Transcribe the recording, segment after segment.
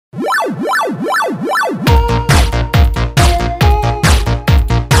Hey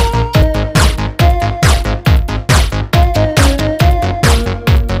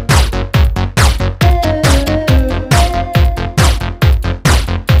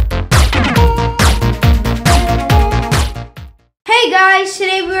guys,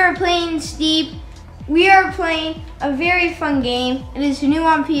 today we are playing Steep. We are playing a very fun game. It is new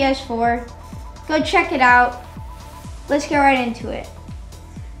on PS4. Go check it out. Let's get right into it.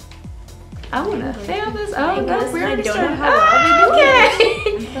 I wanna fail this. Oh no, we're already starting.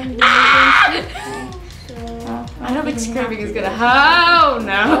 I don't think screaming is gonna. Oh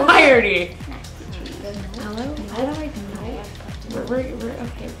no, I already. Hello? How do I do it? We're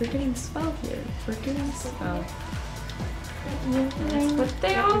okay. We're getting spell here. We're getting spell. That's what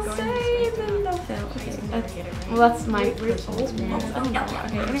they all say. Then they'll fail. Okay. Well, that's my. Oh no.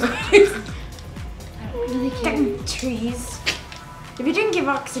 Okay. Anyway. Trees. If you didn't give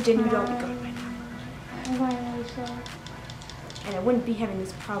oxygen, you'd all be gone by now. And I wouldn't be having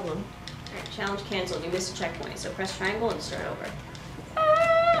this problem. Alright, challenge canceled. You missed a checkpoint, so press triangle and start over.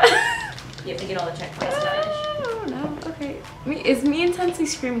 You have to get all the checkpoints done. Oh no, okay. Is me intensely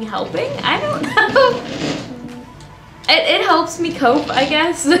screaming helping? I don't know. It helps me cope, I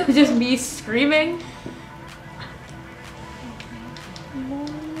guess. Just me screaming.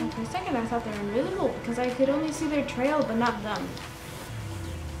 For a second I thought they were invisible because I could only see their trail but not them.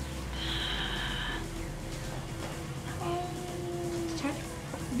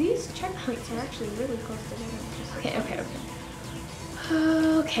 These checkpoints are actually really close together.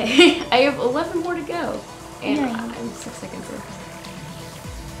 Okay. I have 11 more to go. And I'm 6 seconds in.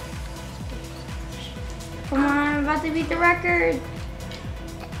 Come on, I'm about to beat the record.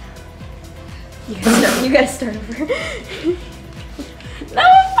 You gotta start over. No,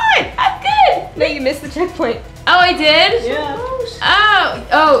 I'm fine. I'm good. No, you missed the checkpoint. Oh, I did? Yeah.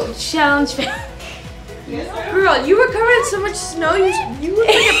 Oh, challenge fail. Girl, you were covered in so much snow, you look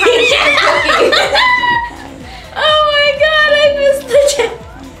like a pound of sugar cookie. Oh my god, I missed the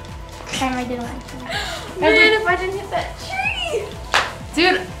checkpoint. Time I didn't like that. Man, if I didn't hit that tree.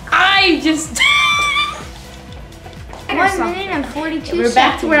 Dude, I just... 1 minute and 42 seconds. We're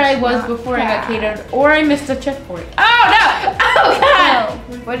back to where I was before I got KO'd, or I missed a checkpoint. Oh no! Oh god!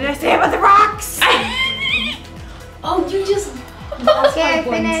 What did I say about the rocks? Oh, you just... Okay, I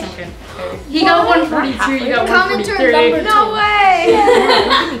finished. He got 142, you got 143. No way!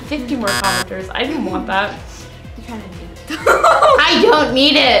 Give me 50 more commenters. I didn't want that. You kinda need it. I don't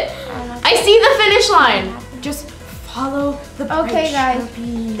need it. I see the finish line. Just follow the bright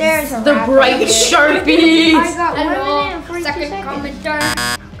Sharpies. There's a The wrap bright right here. Sharpies. I got 1 minute and 42 seconds.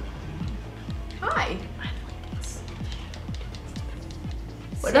 Hi.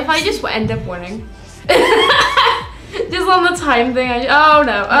 What if I just end up winning? Just on the time thing, oh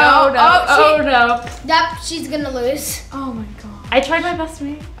no. Yep, she's gonna lose. Oh my god. I tried my best to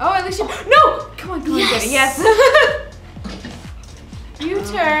make. Oh, at least you. No! Come on, get it. Yes. You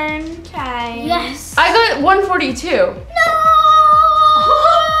turn, Kai. Yes. I got 142. No!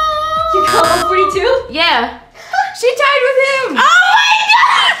 You got 142? Yeah. She tied with him. Oh my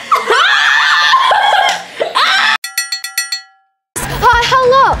god!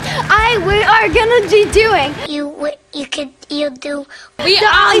 Hello. We are gonna be doing the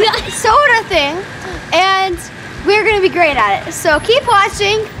soda thing, and we're gonna be great at it. So keep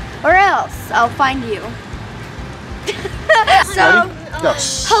watching, or else I'll find you. So,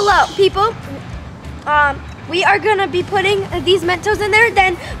 hello, people. We are gonna be putting these Mentos in there,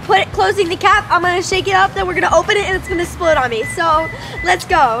 then closing the cap. I'm gonna shake it up, then we're gonna open it, and it's gonna split on me. So, let's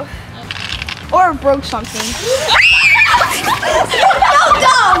go. Or broke something. So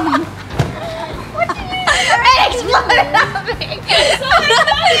dumb! What do you mean? It exploded on me!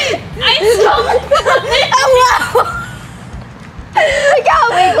 I saw it!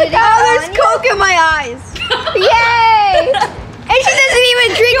 Look how there's Coke in my eyes! Yay! And she doesn't even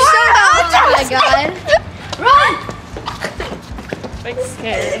drink soda! Oh my god! Run! I'm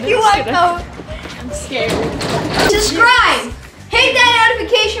scared. You want Coke? I'm scared. Subscribe! Hit that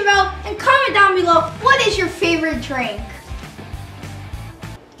notification bell and comment down below what is your favorite drink?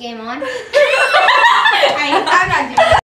 Game on. I'm not doing that.